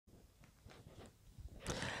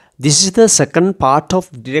This is the second part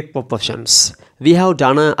of direct proportions. I have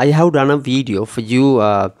done a video for you.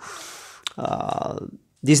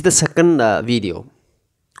 This is the second video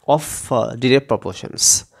of direct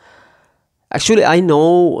proportions. Actually, I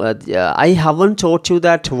know I haven't taught you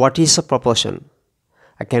that what is a proportion.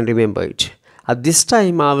 I can remember it. At this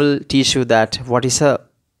time, I will teach you that what is a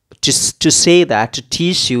to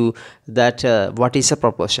teach you that what is a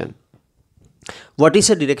proportion. What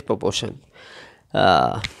is a direct proportion?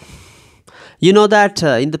 You know that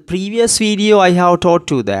in the previous video I have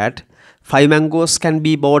taught you that 5 mangoes can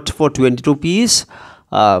be bought for 20 rupees,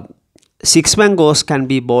 6 mangoes can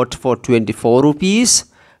be bought for 24 rupees.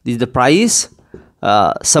 This is the price.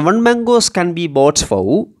 7 mangoes can be bought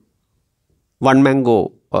for 1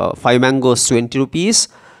 mango, 5 mangoes 20 rupees.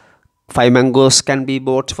 5 mangoes can be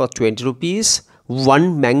bought for 20 rupees.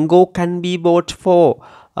 1 mango can be bought for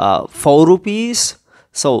 4 rupees.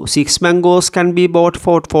 So 6 mangoes can be bought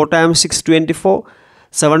for 4 times 6, 24.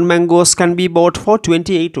 7 mangoes can be bought for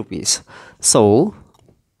 28 rupees. So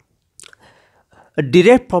a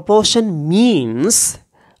direct proportion means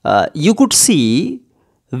you could see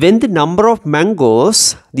when the number of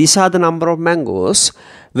mangoes, these are the number of mangoes,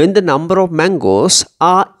 when the number of mangoes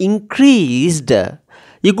are increased,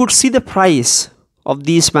 you could see the price of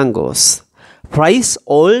these mangoes. Price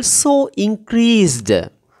also increased.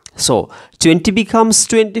 So 20 becomes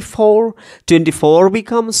 24, 24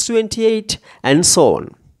 becomes 28, and so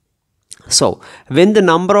on. So when the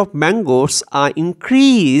number of mangoes are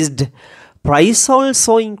increased, price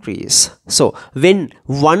also increase. So when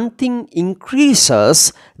one thing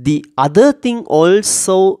increases, the other thing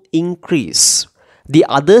also increase. The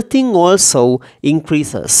other thing also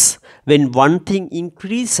increases. When one thing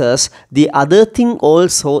increases, the other thing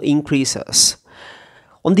also increases.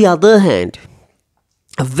 On the other hand,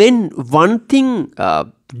 when one thing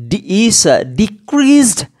is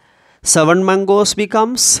decreased, 7 mangoes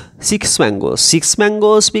becomes 6 mangoes, 6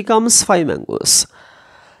 mangoes becomes 5 mangoes,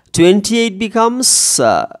 28 becomes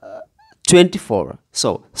 24.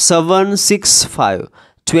 So 7, 6, 5,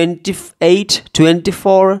 28,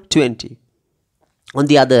 24, 20. On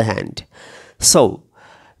the other hand, so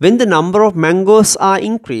when the number of mangoes are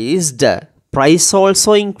increased, price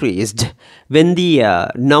also increased. When the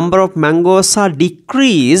number of mangoes are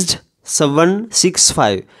decreased, 7, 6,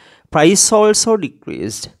 5, price also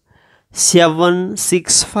decreased. 7,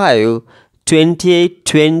 6, 5, 28,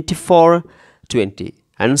 24, 20,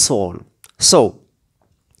 and so on. So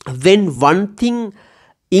when one thing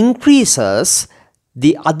increases,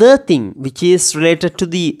 the other thing which is related to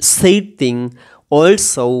the said thing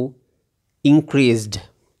also increased.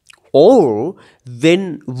 Or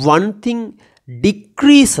when one thing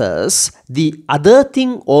decreases, the other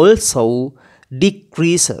thing also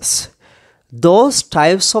decreases. Those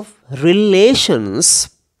types of relations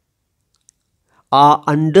are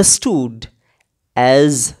understood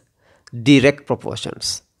as direct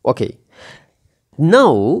proportions. Okay.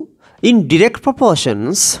 Now, in direct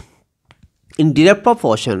proportions,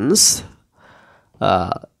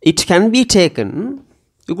 it can be taken,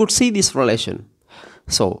 you could see this relation.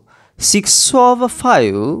 So 6 over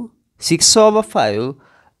 5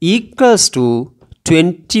 equals to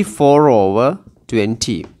 24 over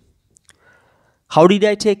 20. How did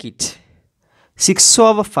I take it? 6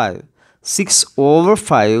 over 5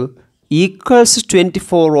 equals to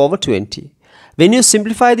 24 over 20. When you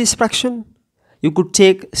simplify this fraction, you could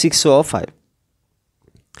take 6 over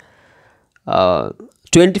 5.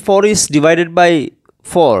 24 is divided by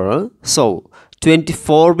 4, so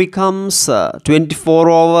 24 becomes 24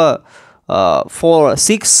 over 4,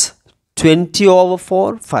 6, 20 over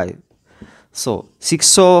 4, 5. So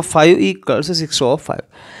 6 over 5 equals to 6 over 5.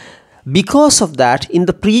 Because of that, in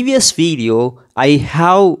the previous video, I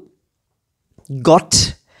have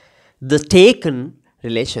got the taken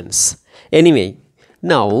relations. Anyway,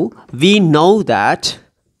 now we know that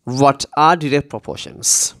what are direct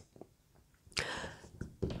proportions.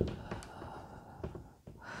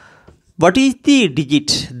 What is the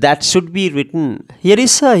digit that should be written? Here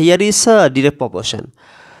is a direct proportion.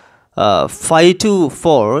 5 to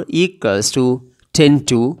 4 equals to 10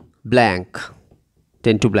 to blank.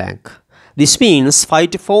 10 to blank. This means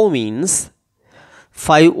 5 to 4 means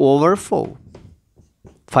 5 over 4.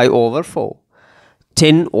 5 over 4.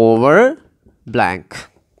 10 over blank.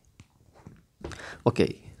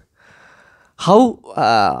 Okay. How?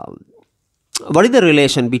 What is the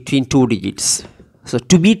relation between two digits? So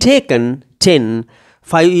to be taken 10,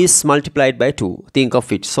 5 is multiplied by 2. Think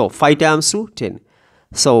of it. So 5 times 2, 10.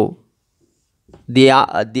 So the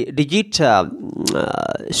digit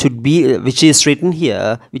should be, which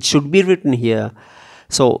should be written here.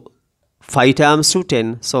 So 5 times to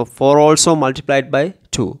 10. So 4 also multiplied by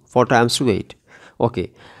 2. 4 times to 8.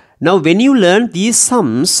 Okay. Now when you learn these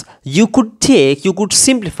sums, you could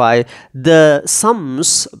simplify the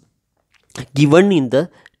sums given in the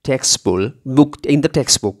textbook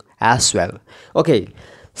as well. Okay.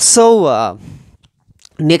 So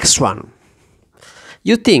next one.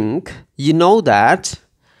 You know that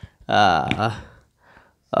the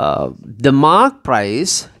mark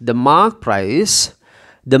price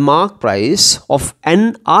of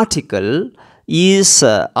an article is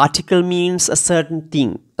article means a certain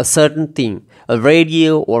thing, a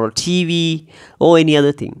radio or a TV or any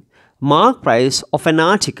other thing. Mark price of an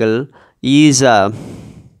article is mark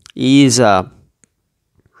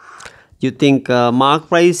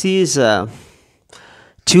price is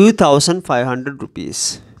 2,500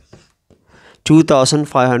 rupees.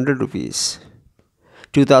 2,500 rupees.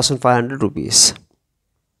 2,500 rupees.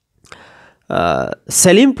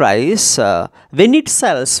 Selling price, when this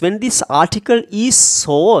article is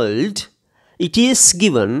sold, it is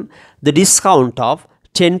given the discount of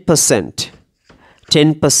 10%.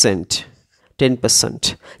 10%.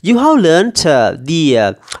 You have learnt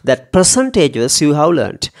that percentages you have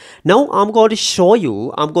learnt. Now I'm going to show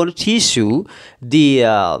you, I'm going to teach you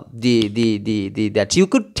that you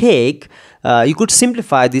could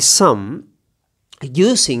simplify this sum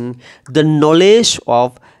using the knowledge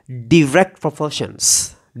of direct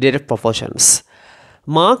proportions.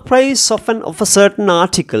 Mark price of a certain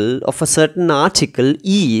article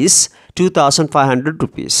is 2,500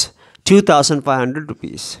 rupees. 2,500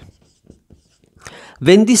 rupees.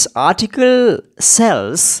 When this article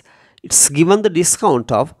sells, it's given the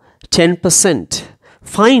discount of 10%.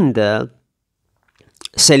 Find the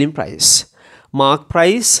selling price. Mark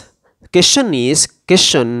price. The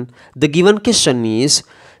given question is,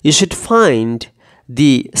 you should find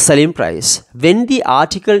the selling price. When the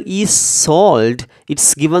article is sold,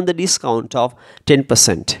 it's given the discount of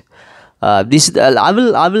 10%. I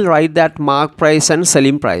will write that mark price and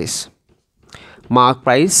selling price. Mark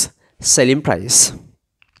price, selling price.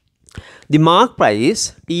 The mark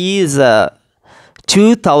price is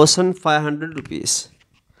 2,500 rupees.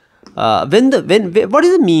 What is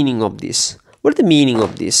the meaning of this?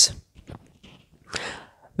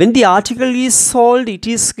 When the article is sold, it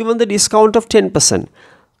is given the discount of 10%.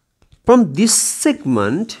 From this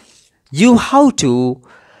segment, you have to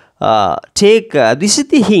take, this is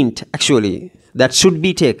the hint actually that should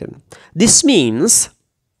be taken. This means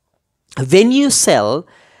when you sell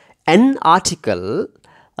an article,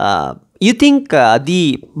 you think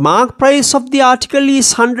the mark price of the article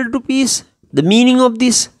is 100 rupees. The meaning of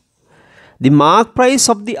this, the mark price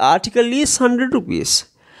of the article is 100 rupees.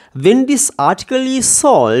 When this article is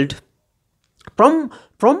sold, from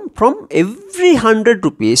every 100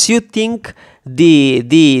 rupees, you think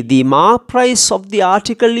the mark price of the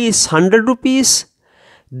article is 100 rupees.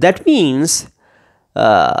 That means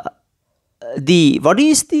what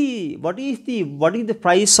is the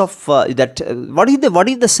price of that? What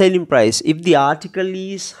is the selling price? If the article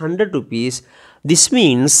is 100 rupees, this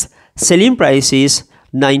means selling price is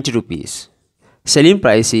 90 rupees. Selling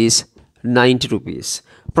price is 90 rupees.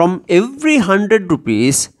 From every 100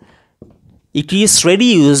 rupees, it is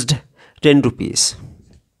reduced 10 rupees.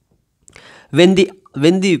 When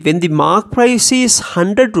the mark price is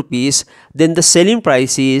 100 rupees, then the selling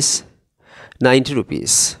price is 90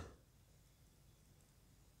 rupees.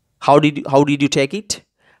 How did you take it?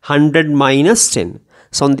 100 minus 10.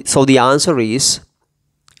 So the answer is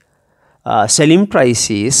selling price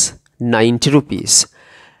is 90 rupees.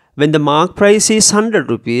 When the mark price is 100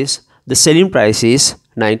 rupees, the selling price is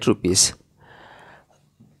 90 rupees.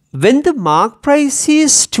 When the mark price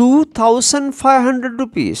is 2,500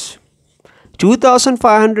 rupees,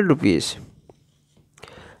 2,500 rupees,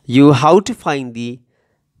 you have to find the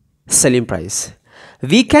selling price.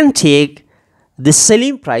 We can take the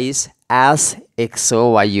selling price as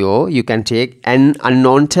XO, YO. You can take an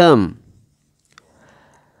unknown term.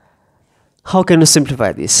 How can you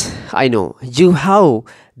simplify this? I know you have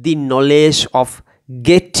the knowledge of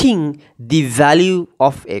getting the value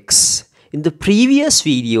of X. In the previous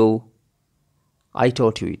video, I have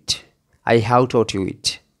taught you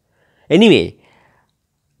it. Anyway,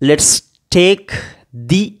 let's take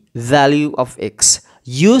the value of X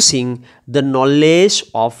using the knowledge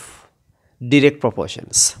of direct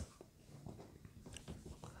proportions.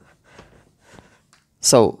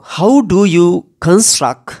 So, how do you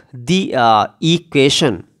construct the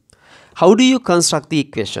equation?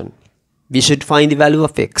 We should find the value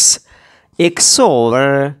of X. X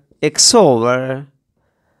over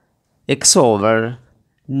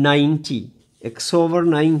 90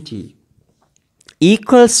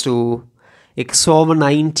 equals to x over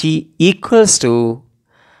 90 equals to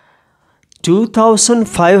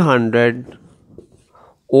 2500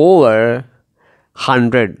 over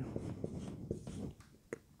 100.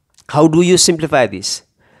 How do you simplify this?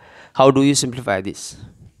 How do you simplify this?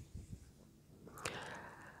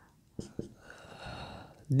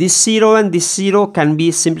 This 0 and this 0 can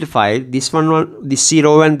be simplified. This this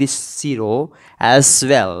 0 and this 0 as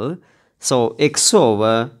well. So x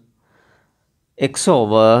over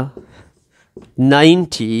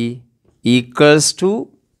 90 equals to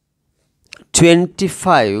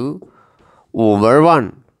 25 over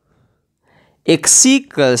 1. X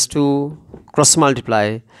equals to, cross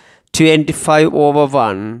multiply, 25 over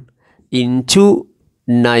 1 into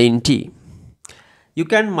 90. You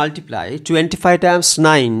can multiply 25 times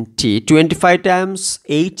 90. 25 times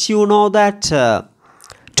 8, you know that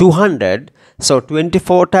 200. So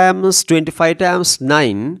 24 times 25 times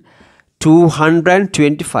 9,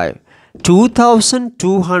 225.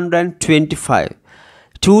 2225.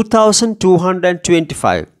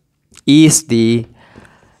 2225 is the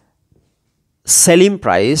selling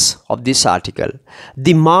price of this article.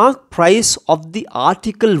 The mark price of the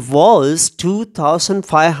article was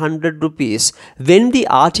 2500 rupees. When the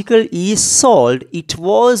article is sold, it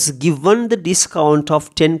was given the discount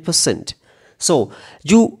of 10%. So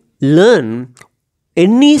you learn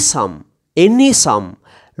any sum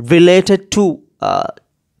related to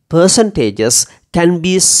percentages can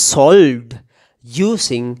be solved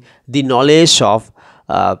using the knowledge of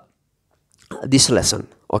this lesson.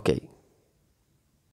 Okay.